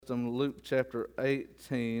them, Luke chapter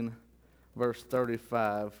 18, verse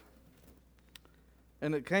 35.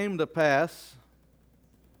 And it came to pass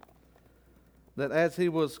that as he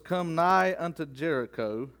was come nigh unto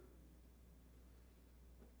Jericho,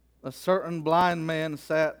 a certain blind man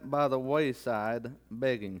sat by the wayside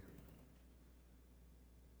begging.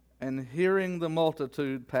 And hearing the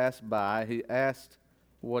multitude pass by, he asked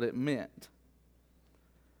what it meant.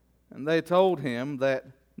 And they told him that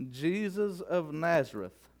Jesus of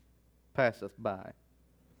Nazareth passeth by.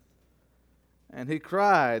 And he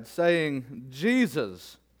cried, saying,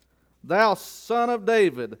 Jesus, thou Son of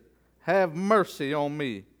David, have mercy on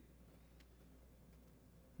me.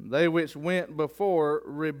 They which went before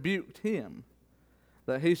rebuked him,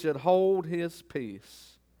 that he should hold his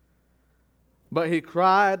peace. But he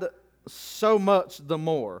cried so much the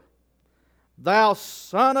more, Thou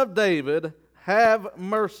Son of David, have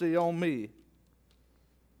mercy on me.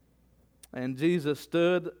 And Jesus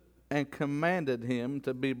stood and commanded him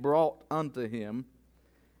to be brought unto him.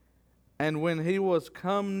 And when he was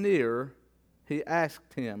come near, he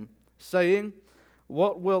asked him, saying,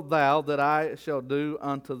 What wilt thou that I shall do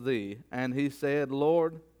unto thee? And he said,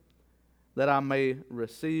 Lord, that I may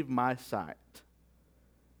receive my sight.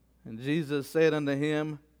 And Jesus said unto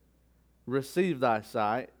him, Receive thy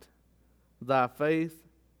sight, thy faith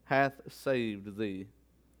hath saved thee.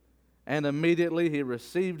 And immediately he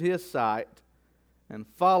received his sight and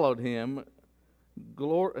followed him,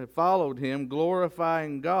 glorifying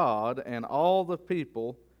God, and all the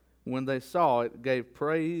people, when they saw it, gave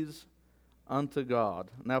praise unto God.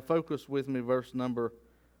 Now focus with me, verse number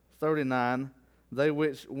 39. They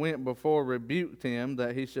which went before rebuked him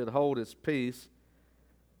that he should hold his peace.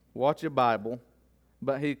 Watch your Bible.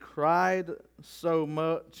 But he cried so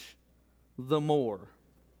much the more.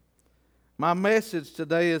 My message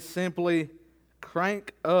today is simply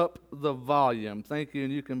crank up the volume. Thank you,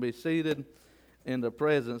 and you can be seated in the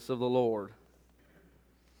presence of the Lord.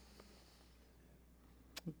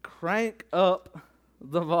 Crank up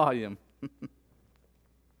the volume.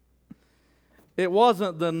 It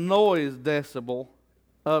wasn't the noise decibel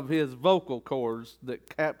of his vocal cords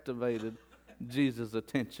that captivated Jesus'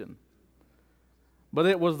 attention, but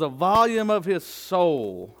it was the volume of his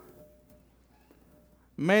soul.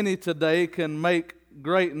 Many today can make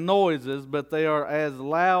great noises, but they are as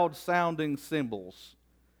loud-sounding cymbals,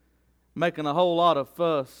 making a whole lot of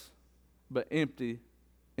fuss, but empty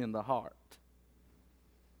in the heart.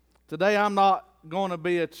 Today I'm not going to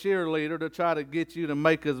be a cheerleader to try to get you to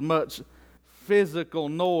make as much physical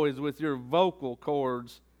noise with your vocal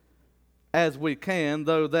cords as we can,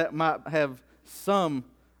 though that might have some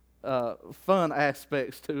fun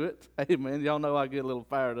aspects to it. Amen. Y'all know I get a little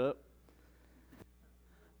fired up.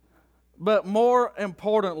 But more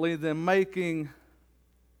importantly than making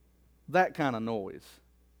that kind of noise,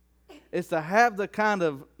 is to have the kind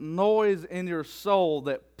of noise in your soul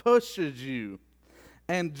that pushes you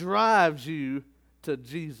and drives you to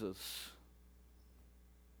Jesus.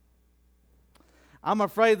 I'm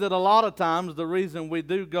afraid that a lot of times the reason we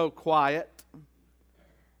do go quiet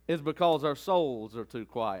is because our souls are too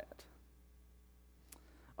quiet.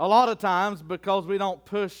 A lot of times because we don't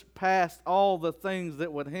push past all the things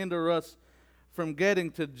that would hinder us from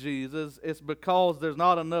getting to Jesus, it's because there's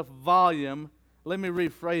not enough volume. Let me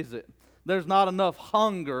rephrase it. There's not enough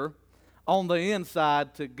hunger on the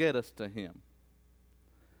inside to get us to Him.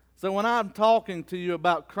 So when I'm talking to you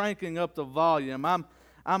about cranking up the volume,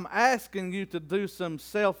 I'm asking you to do some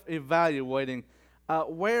self-evaluating.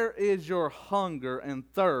 Where is your hunger and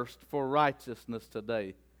thirst for righteousness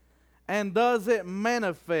today? And does it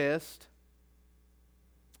manifest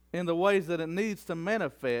in the ways that it needs to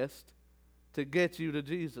manifest to get you to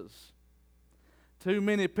Jesus? Too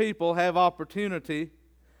many people have opportunity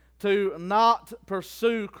to not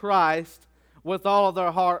pursue Christ with all of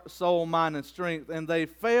their heart, soul, mind, and strength, and they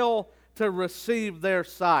fail to receive their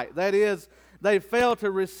sight. That is, they fail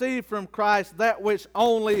to receive from Christ that which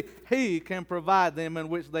only He can provide them and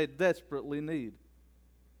which they desperately need.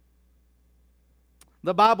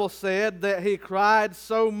 The Bible said that he cried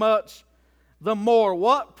so much the more.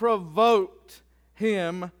 What provoked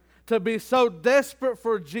him to be so desperate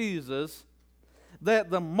for Jesus that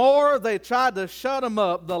the more they tried to shut him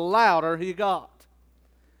up, the louder he got?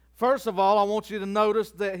 First of all, I want you to notice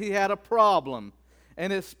that he had a problem,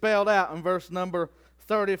 and it's spelled out in verse number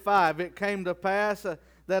 35. It came to pass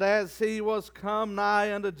that as he was come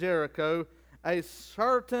nigh unto Jericho, a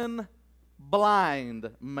certain blind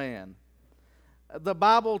man. The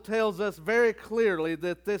Bible tells us very clearly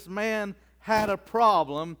that this man had a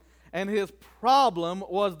problem, and his problem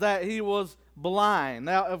was that he was blind.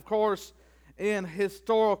 Now, of course, in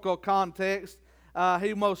historical context,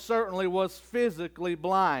 he most certainly was physically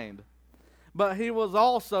blind. But he was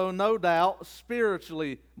also, no doubt,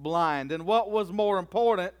 spiritually blind. And what was more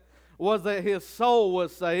important was that his soul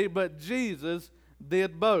was saved, but Jesus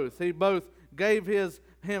did both. He both gave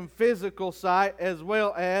him physical sight as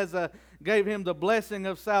well as gave him the blessing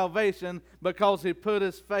of salvation because he put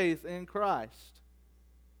his faith in Christ.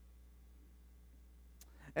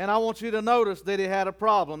 And I want you to notice that he had a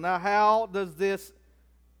problem. Now, how does this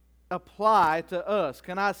apply to us?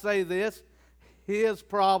 Can I say this? His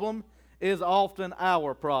problem is often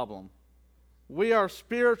our problem. We are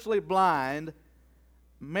spiritually blind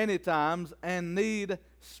many times and need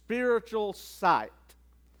spiritual sight.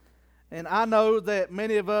 And I know that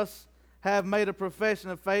many of us have made a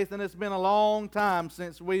profession of faith, and it's been a long time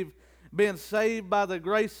since we've been saved by the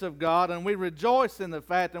grace of God, and we rejoice in the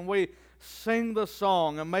fact, and we sing the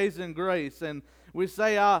song, Amazing Grace, and we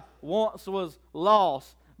say, I once was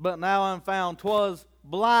lost, but now I'm found. 'Twas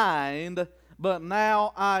blind, but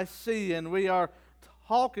now I see. And we are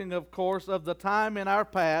talking, of course, of the time in our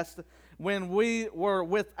past when we were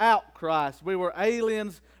without Christ. We were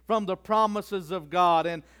aliens from the promises of God.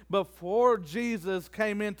 And before Jesus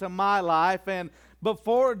came into my life and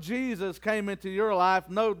before Jesus came into your life,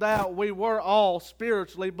 no doubt we were all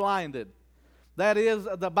spiritually blinded. That is,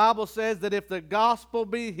 the Bible says that if the gospel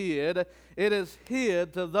be hid, it is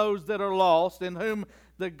hid to those that are lost, in whom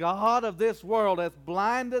the God of this world hath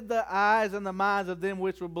blinded the eyes and the minds of them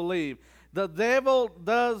which will believe. The devil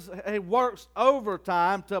works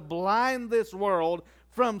overtime to blind this world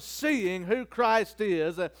from seeing who Christ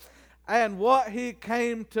is and what he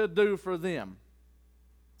came to do for them.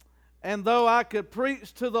 And though I could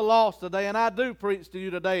preach to the lost today, and I do preach to you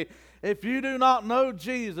today, if you do not know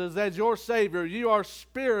Jesus as your Savior, you are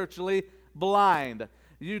spiritually blind.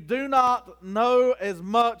 You do not know as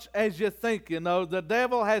much as you think you know. The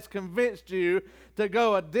devil has convinced you to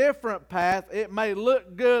go a different path. It may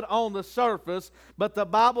look good on the surface, but the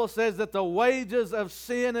Bible says that the wages of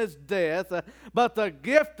sin is death, but the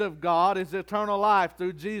gift of God is eternal life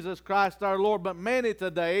through Jesus Christ our Lord. But many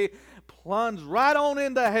today plunge right on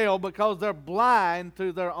into hell because they're blind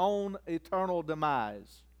to their own eternal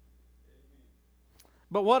demise.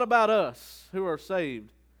 But what about us who are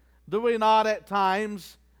saved? Do we not at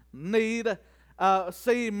times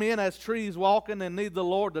see men as trees walking and need the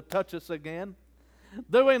Lord to touch us again?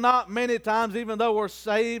 Do we not many times, even though we're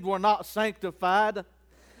saved, we're not sanctified?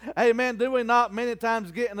 Amen. Do we not many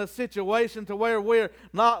times get in a situation to where we're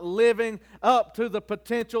not living up to the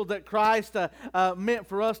potential that Christ meant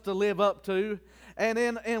for us to live up to? And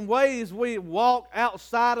in ways we walk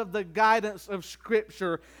outside of the guidance of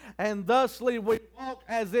Scripture, and thusly we walk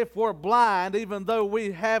as if we're blind, even though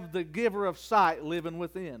we have the giver of sight living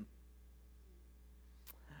within.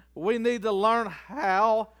 We need to learn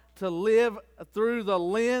how to live through the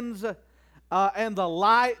lens and the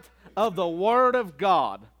light of the Word of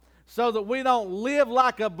God, so that we don't live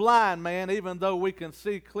like a blind man, even though we can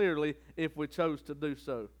see clearly if we chose to do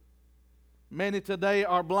so. Many today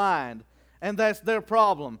are blind, and that's their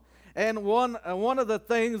problem. And one of the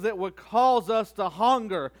things that would cause us to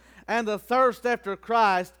hunger and to thirst after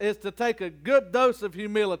Christ is to take a good dose of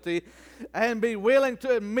humility and be willing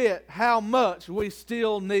to admit how much we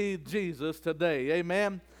still need Jesus today.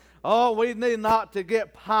 Amen. Oh, we need not to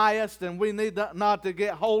get pious, and we need not to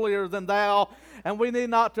get holier than thou, and we need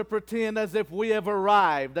not to pretend as if we have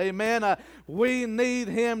arrived. Amen. We need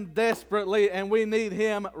Him desperately, and we need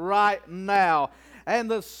Him right now.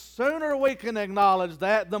 And the sooner we can acknowledge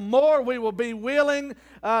that, the more we will be willing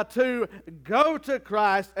to go to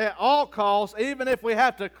Christ at all costs, even if we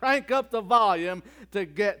have to crank up the volume to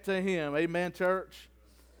get to Him. Amen, church?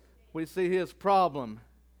 We see His problem.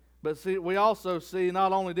 But see, we also see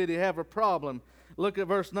not only did He have a problem. Look at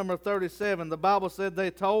verse number 37. The Bible said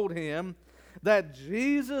they told Him that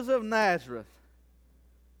Jesus of Nazareth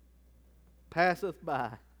passeth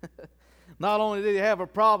by. Not only did he have a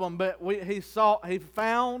problem, but he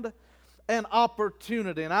found an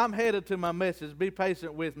opportunity. And I'm headed to my message. Be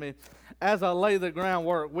patient with me as I lay the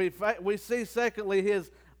groundwork. We see, secondly, his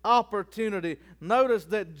opportunity. Notice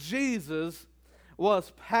that Jesus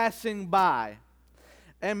was passing by.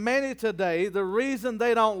 And many today, the reason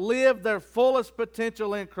they don't live their fullest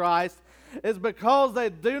potential in Christ is because they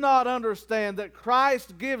do not understand that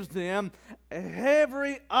Christ gives them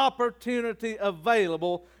every opportunity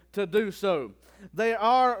available to do so. They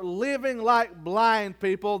are living like blind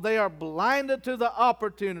people. They are blinded to the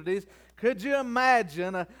opportunities. Could you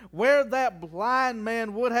imagine where that blind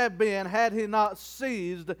man would have been had he not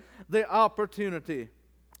seized the opportunity?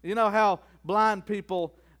 You know how blind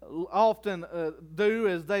people often do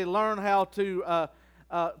is they learn how to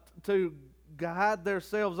guide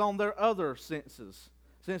themselves on their other senses.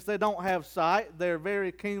 Since they don't have sight, they're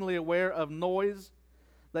very keenly aware of noise.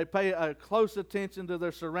 They pay a close attention to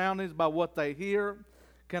their surroundings by what they hear.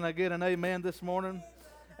 Can I get an amen this morning?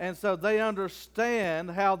 And so they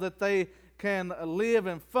understand how that they can live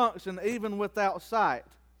and function even without sight.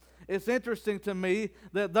 It's interesting to me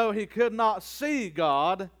that though he could not see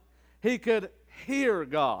God, he could hear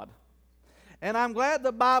God. And I'm glad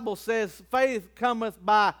the Bible says faith cometh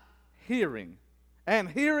by hearing, and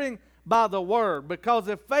hearing by the word, because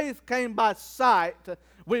if faith came by sight,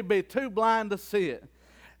 we'd be too blind to see it.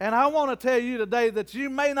 And I want to tell you today that you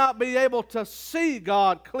may not be able to see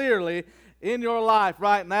God clearly in your life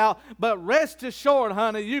right now, but rest assured,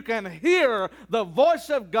 honey, you can hear the voice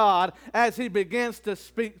of God as he begins to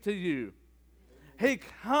speak to you. He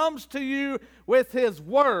comes to you with his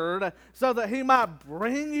word so that he might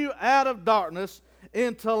bring you out of darkness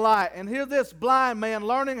into light. And here this blind man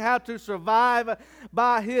learning how to survive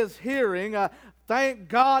by his hearing. Thank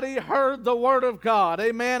God he heard the word of God.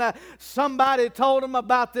 Amen. Somebody told him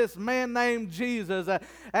about this man named Jesus.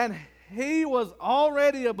 And he was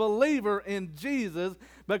already a believer in Jesus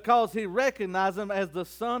because he recognized him as the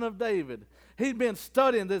Son of David. He'd been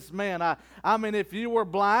studying this man. I mean, if you were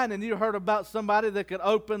blind and you heard about somebody that could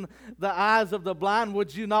open the eyes of the blind,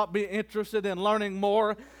 would you not be interested in learning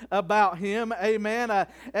more about him? Amen.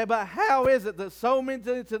 But how is it that so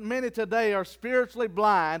many today are spiritually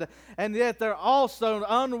blind, and yet they're also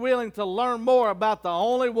unwilling to learn more about the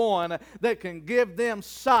only one that can give them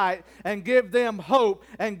sight and give them hope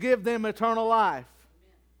and give them eternal life?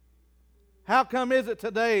 How come is it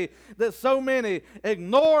today that so many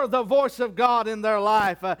ignore the voice of God in their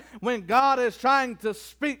life when God is trying to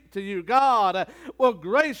speak to you? God will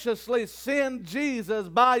graciously send Jesus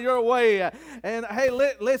by your way. And hey,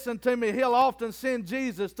 listen to me. He'll often send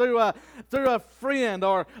Jesus through a friend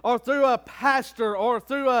or through a pastor or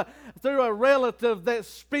through a relative that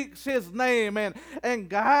speaks his name and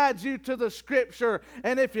guides you to the Scripture.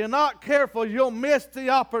 And if you're not careful, you'll miss the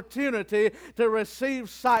opportunity to receive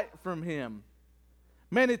sight from him.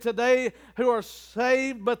 Many today who are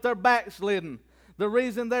saved, but they're backslidden. The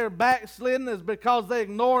reason they're backslidden is because they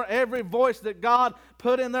ignore every voice that God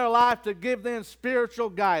put in their life to give them spiritual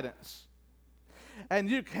guidance. And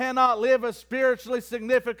you cannot live a spiritually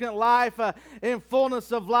significant life in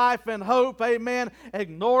fullness of life and hope, amen,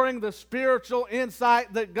 ignoring the spiritual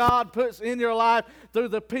insight that God puts in your life through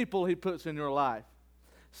the people he puts in your life.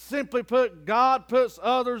 Simply put, God puts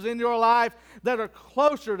others in your life that are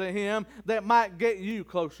closer to him that might get you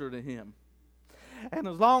closer to him. And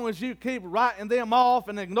as long as you keep writing them off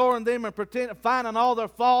and ignoring them and finding all their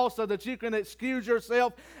faults so that you can excuse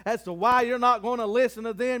yourself as to why you're not going to listen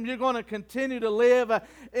to them, you're going to continue to live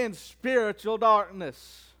in spiritual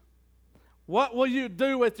darkness. What will you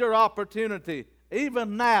do with your opportunity,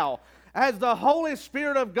 even now, as the Holy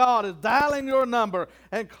Spirit of God is dialing your number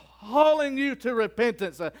and calling you to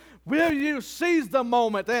repentance? Will you seize the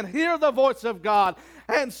moment and hear the voice of God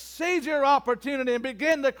and seize your opportunity and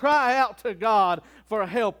begin to cry out to God for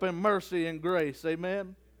help and mercy and grace?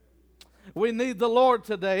 Amen. We need the Lord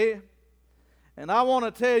today. And I want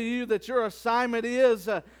to tell you that your assignment is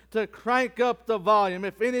to crank up the volume.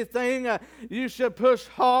 If anything, you should push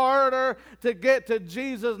harder to get to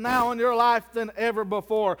Jesus now in your life than ever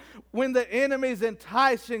before. When the enemy is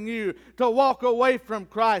enticing you to walk away from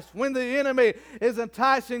Christ, when the enemy is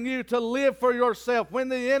enticing you to live for yourself, when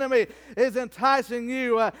the enemy is enticing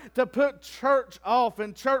you to put church off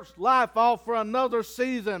and church life off for another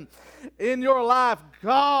season in your life,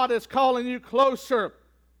 God is calling you closer.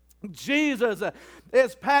 Jesus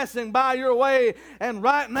is passing by your way, and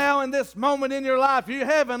right now in this moment in your life you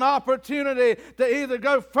have an opportunity to either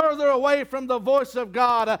go further away from the voice of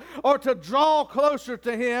God or to draw closer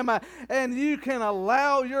to him, and you can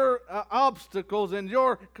allow your obstacles and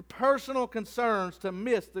your personal concerns to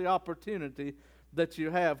miss the opportunity that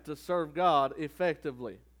you have to serve God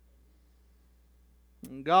effectively.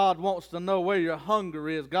 God wants to know where your hunger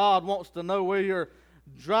is. God wants to know where your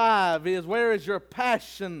drive is. Where is your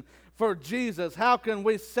passion for Jesus? How can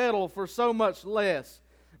we settle for so much less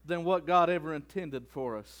than what God ever intended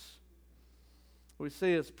for us? We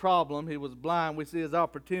see his problem. He was blind. We see his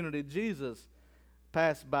opportunity. Jesus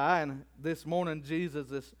passed by, and this morning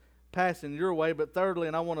Jesus is passing your way. But thirdly,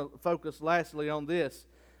 and I want to focus lastly on this,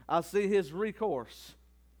 I see his recourse.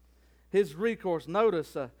 His recourse.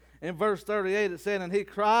 Notice in verse 38 it said, "And he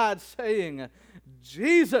cried, saying,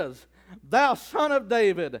 Jesus, thou Son of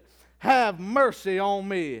David, have mercy on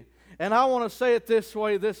me." And I want to say it this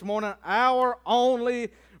way this morning. Our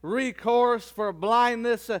only recourse for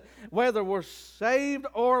blindness, whether we're saved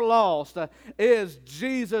or lost, is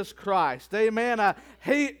Jesus Christ. Amen.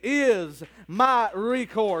 He is my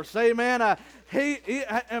recourse. Amen. I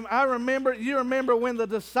remember, you remember when the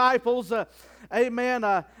disciples, were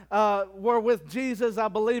with Jesus. I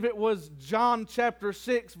believe it was John chapter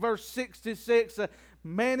 6, verse 66.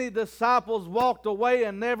 Many disciples walked away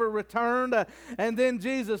and never returned. And then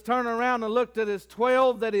Jesus turned around and looked at his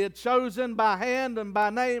 12 that he had chosen by hand and by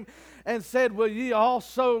name and said, will ye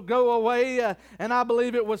also go away? And I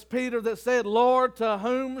believe it was Peter that said, Lord, to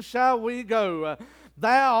whom shall we go?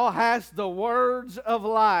 Thou hast the words of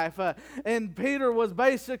life. And Peter was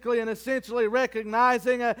basically and essentially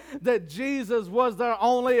recognizing that Jesus was their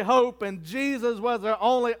only hope and Jesus was their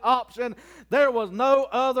only option. There was no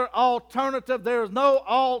other alternative. There was no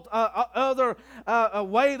other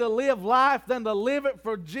way to live life than to live it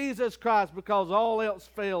for Jesus Christ, because all else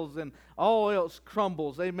fails and all else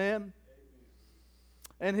crumbles. Amen?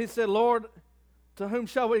 And he said, Lord, to whom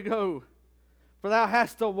shall we go? For thou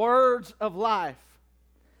hast the words of life.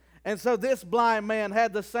 And so this blind man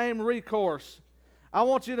had the same recourse. I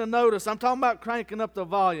want you to notice, I'm talking about cranking up the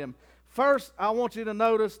volume. First, I want you to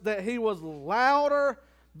notice that he was louder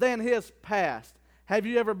than his past. Have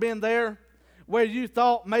you ever been there where you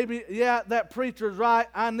thought maybe, yeah, that preacher's right,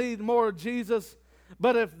 I need more of Jesus,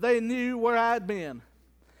 but if they knew where I'd been,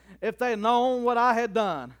 if they known what I had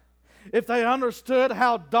done, if they understood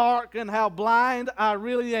how dark and how blind I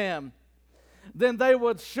really am, then they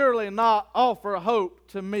would surely not offer hope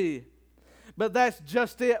to me. But that's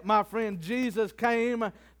just it, my friend. Jesus came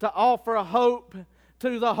to offer hope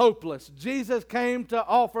to the hopeless. Jesus came to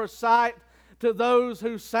offer sight to those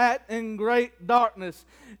who sat in great darkness.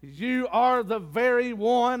 You are the very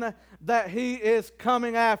one that he is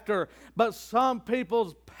coming after. But some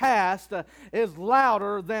people's past is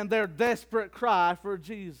louder than their desperate cry for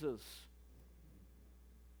Jesus.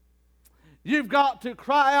 You've got to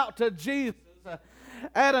cry out to Jesus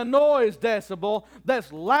at a noise decibel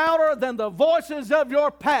that's louder than the voices of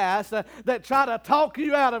your past that try to talk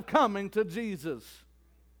you out of coming to Jesus.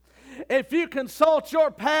 If you consult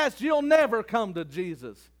your past, you'll never come to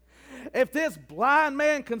Jesus. If this blind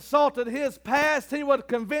man consulted his past, he would have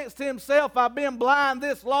convinced himself, I've been blind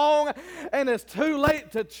this long and it's too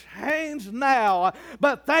late to change now.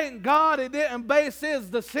 But thank God he didn't base his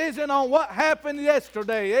decision on what happened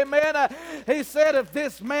yesterday. Amen. He said, if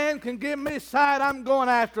this man can give me sight, I'm going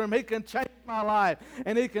after him. He can change my life,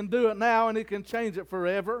 and he can do it now, and he can change it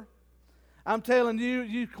forever. I'm telling you,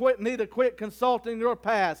 you need to quit consulting your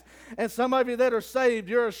past. And some of you that are saved,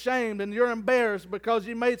 you're ashamed and you're embarrassed because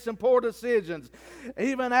you made some poor decisions.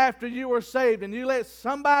 Even after you were saved, and you let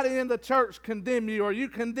somebody in the church condemn you, or you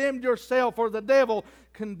condemned yourself, or the devil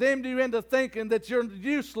condemned you into thinking that you're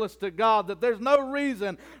useless to God, that there's no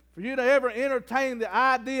reason for you to ever entertain the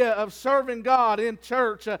idea of serving God in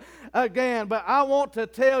church again. But I want to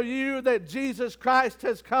tell you that Jesus Christ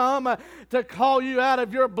has come to call you out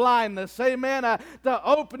of your blindness. Amen. To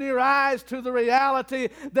open your eyes to the reality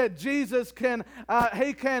that Jesus can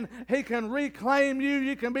reclaim you.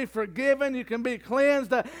 You can be forgiven. You can be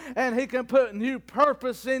cleansed. And he can put new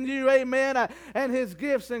purpose in you. Amen. And his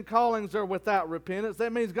gifts and callings are without repentance.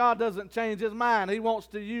 That means God doesn't change his mind. He wants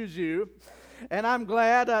to use you. And I'm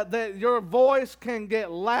glad that your voice can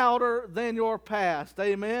get louder than your past.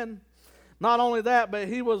 Amen. Not only that, but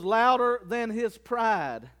he was louder than his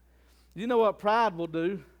pride. You know what pride will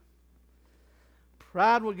do?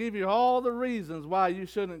 Pride will give you all the reasons why you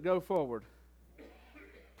shouldn't go forward.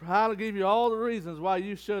 Pride will give you all the reasons why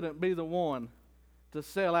you shouldn't be the one to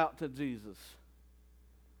sell out to Jesus.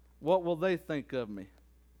 What will they think of me?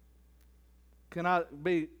 Can I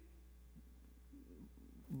be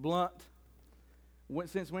blunt?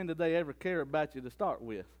 Since when did they ever care about you to start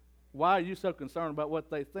with? Why are you so concerned about what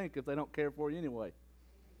they think if they don't care for you anyway?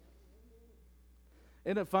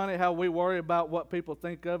 Isn't it funny how we worry about what people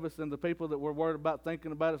think of us, and the people that we're worried about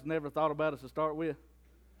thinking about us never thought about us to start with?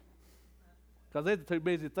 Because they're too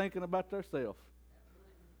busy thinking about themselves.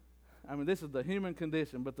 I mean, this is the human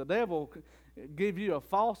condition, but the devil give you a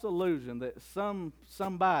false illusion that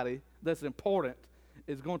somebody that's important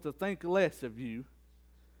is going to think less of you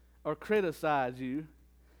or criticize you,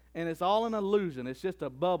 and it's all an illusion. It's just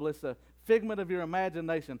a bubble. It's a figment of your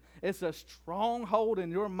imagination. It's a stronghold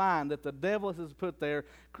in your mind that the devil has put there,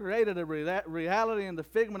 created a reality in the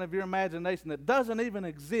figment of your imagination that doesn't even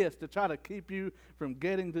exist to try to keep you from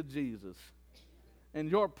getting to Jesus.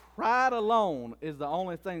 And your pride alone is the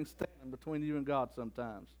only thing standing between you and God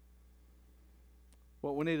sometimes.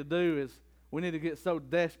 What we need to do is we need to get so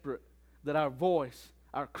desperate that our voice,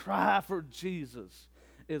 our cry for Jesus,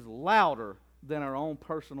 is louder than our own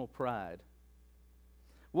personal pride?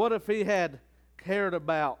 What if he had cared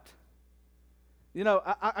about,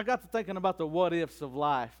 I got to thinking about the what ifs of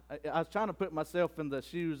life. I was trying to put myself in the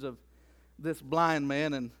shoes of this blind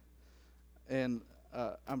man, and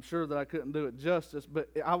I'm sure that I couldn't do it justice, but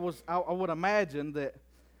I would imagine that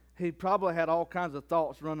he probably had all kinds of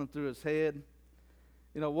thoughts running through his head.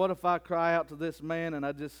 What if I cry out to this man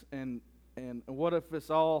and what if it's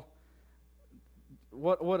all,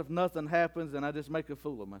 what if nothing happens and I just make a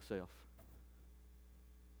fool of myself?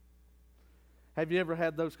 Have you ever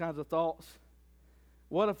had those kinds of thoughts?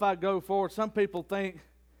 What if I go forward? Some people think,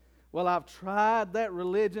 well, I've tried that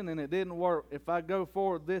religion and it didn't work. If I go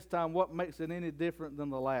forward this time, what makes it any different than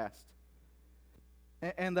the last?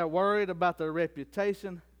 And they're worried about their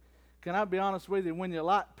reputation. Can I be honest with you? When you're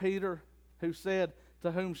like Peter, who said,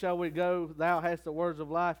 to whom shall we go? Thou hast the words of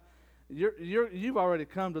life. You've already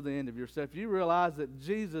come to the end of yourself. You realize that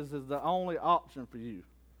Jesus is the only option for you.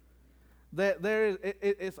 That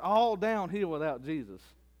it's all downhill without Jesus.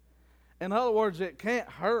 In other words, it can't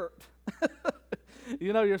hurt.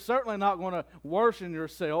 You're certainly not going to worsen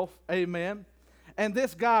yourself. Amen. And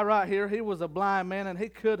this guy right here, he was a blind man, and he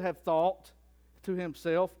could have thought to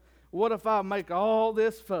himself, what if I make all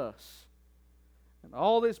this fuss? And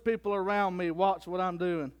all these people around me watch what I'm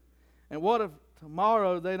doing. And what if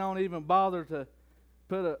tomorrow they don't even bother to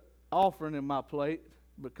put an offering in my plate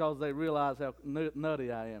because they realize how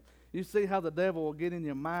nutty I am? You see how the devil will get in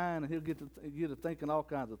your mind and he'll get to thinking all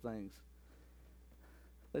kinds of things.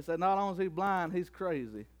 They say not only is he blind, he's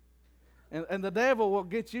crazy. And the devil will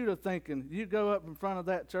get you to thinking, you go up in front of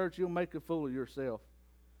that church, you'll make a fool of yourself.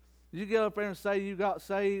 You get up there and say you got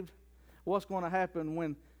saved, what's going to happen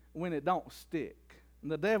when it don't stick? And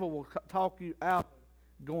the devil will talk you out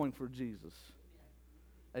going for Jesus.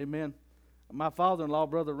 Amen. My father-in-law,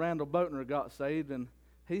 Brother Randall Boatner, got saved, and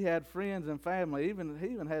he had friends and family. He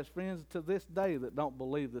even has friends to this day that don't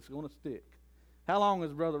believe that's going to stick. How long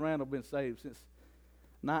has Brother Randall been saved? Since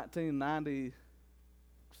 1990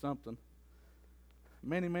 something.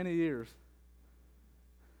 Many, many years.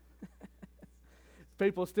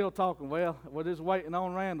 People still talking, well, we're just waiting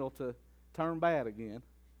on Randall to turn bad again.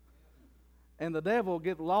 And the devil will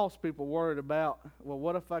get lost people worried about, well,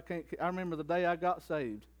 what if I can't? I remember the day I got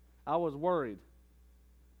saved. I was worried.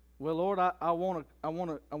 Well, Lord, I want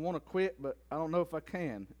to quit, but I don't know if I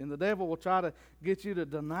can. And the devil will try to get you to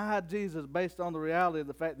deny Jesus based on the reality of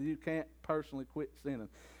the fact that you can't personally quit sinning.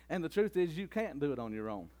 And the truth is, you can't do it on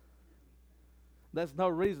your own. That's no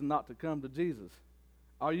reason not to come to Jesus.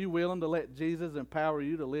 Are you willing to let Jesus empower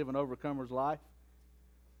you to live an overcomer's life?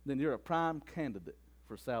 Then you're a prime candidate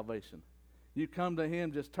for salvation. You come to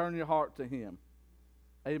Him, just turn your heart to Him.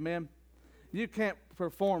 Amen. You can't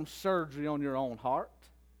perform surgery on your own heart.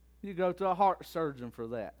 You go to a heart surgeon for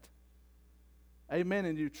that. Amen.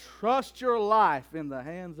 And you trust your life in the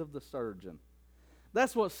hands of the surgeon.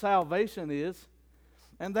 That's what salvation is.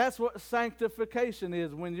 And that's what sanctification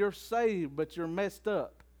is. When you're saved but you're messed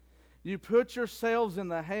up, you put yourselves in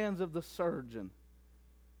the hands of the surgeon,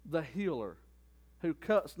 the healer, who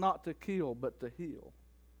cuts not to kill but to heal.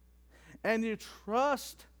 And you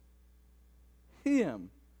trust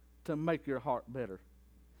Him to make your heart better.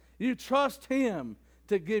 You trust Him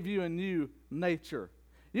to give you a new nature.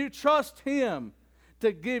 You trust Him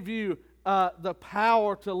to give you the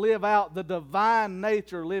power to live out the divine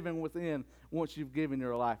nature living within once you've given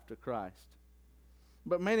your life to Christ.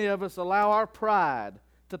 But many of us allow our pride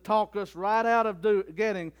to talk us right out of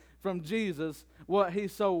getting from Jesus what He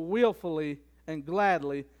so willfully and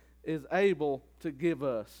gladly is able to give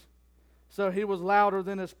us. So he was louder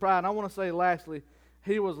than his pride. And I want to say lastly,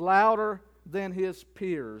 he was louder than his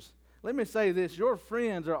peers. Let me say this, your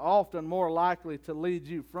friends are often more likely to lead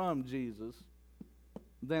you from Jesus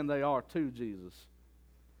than they are to Jesus.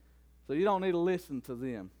 So you don't need to listen to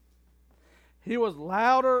them. He was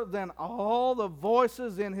louder than all the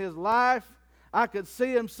voices in his life. I could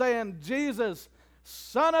see him saying, Jesus,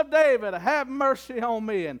 Son of David, have mercy on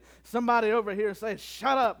me. And somebody over here says,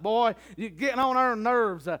 shut up, boy. You're getting on our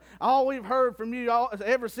nerves. All we've heard from you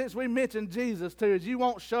ever since we mentioned Jesus to is you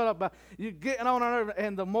won't shut up. You're getting on our nerves.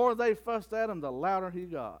 And the more they fussed at him, the louder he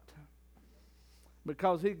got.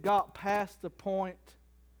 Because he got past the point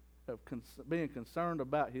of being concerned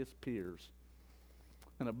about his peers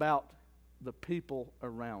and about the people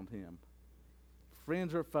around him.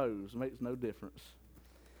 Friends or foes makes no difference.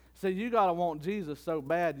 See, you got to want Jesus so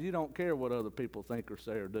bad you don't care what other people think or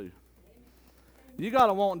say or do. You got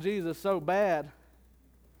to want Jesus so bad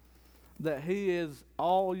that He is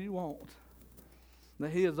all you want,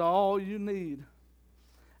 that He is all you need.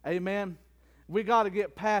 Amen. We got to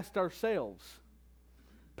get past ourselves,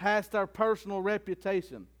 past our personal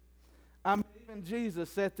reputation. I mean, even Jesus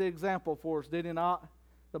set the example for us, did he not?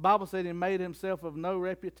 The Bible said he made himself of no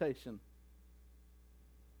reputation.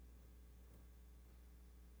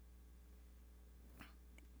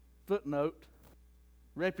 Footnote,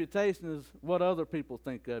 reputation is what other people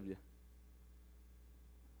think of you.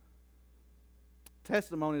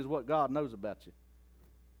 Testimony is what God knows about you.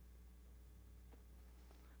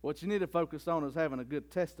 What you need to focus on is having a good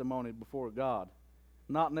testimony before God,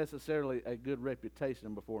 not necessarily a good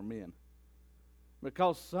reputation before men.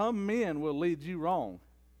 Because some men will lead you wrong,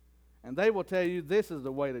 and they will tell you this is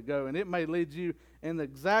the way to go, and it may lead you in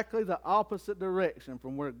exactly the opposite direction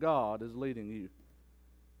from where God is leading you.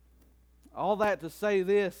 All that to say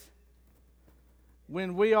this,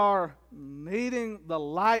 when we are needing the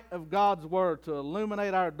light of God's Word to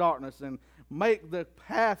illuminate our darkness and make the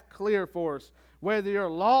path clear for us, whether you're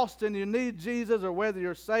lost and you need Jesus or whether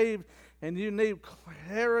you're saved and you need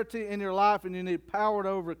clarity in your life and you need power to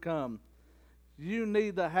overcome, you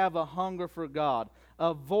need to have a hunger for God,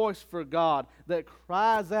 a voice for God that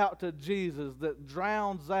cries out to Jesus, that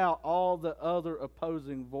drowns out all the other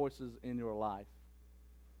opposing voices in your life.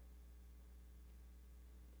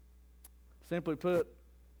 Simply put,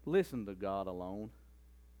 listen to God alone.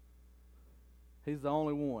 He's the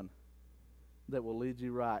only one that will lead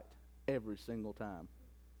you right every single time.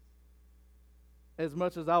 As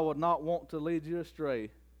much as I would not want to lead you astray,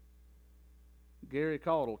 Gary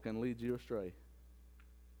Caudle can lead you astray.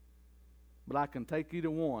 But I can take you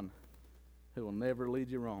to one who will never lead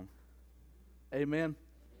you wrong. Amen.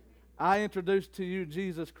 I introduce to you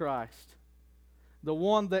Jesus Christ, the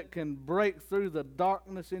one that can break through the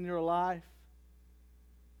darkness in your life.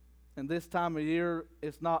 And this time of year,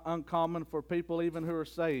 it's not uncommon for people even who are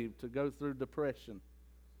saved to go through depression.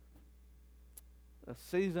 A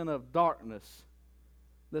season of darkness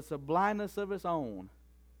that's a blindness of its own.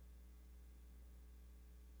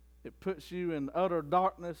 It puts you in utter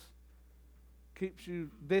darkness, keeps you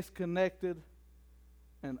disconnected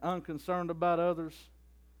and unconcerned about others,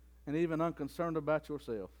 and even unconcerned about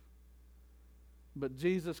yourself. But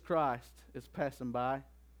Jesus Christ is passing by.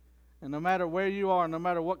 And no matter where you are, no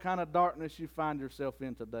matter what kind of darkness you find yourself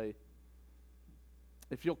in today,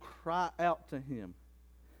 if you'll cry out to Him,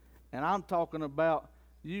 and I'm talking about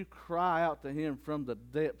you cry out to Him from the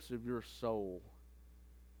depths of your soul.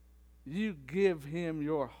 You give Him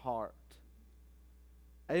your heart.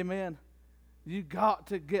 Amen. You got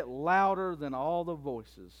to get louder than all the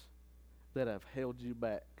voices that have held you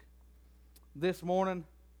back. This morning,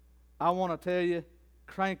 I want to tell you,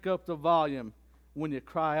 crank up the volume when you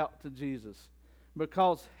cry out to Jesus,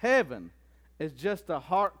 because heaven is just a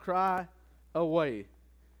heart cry away.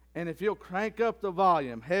 And if you'll crank up the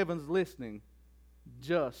volume, heaven's listening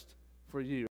just for you.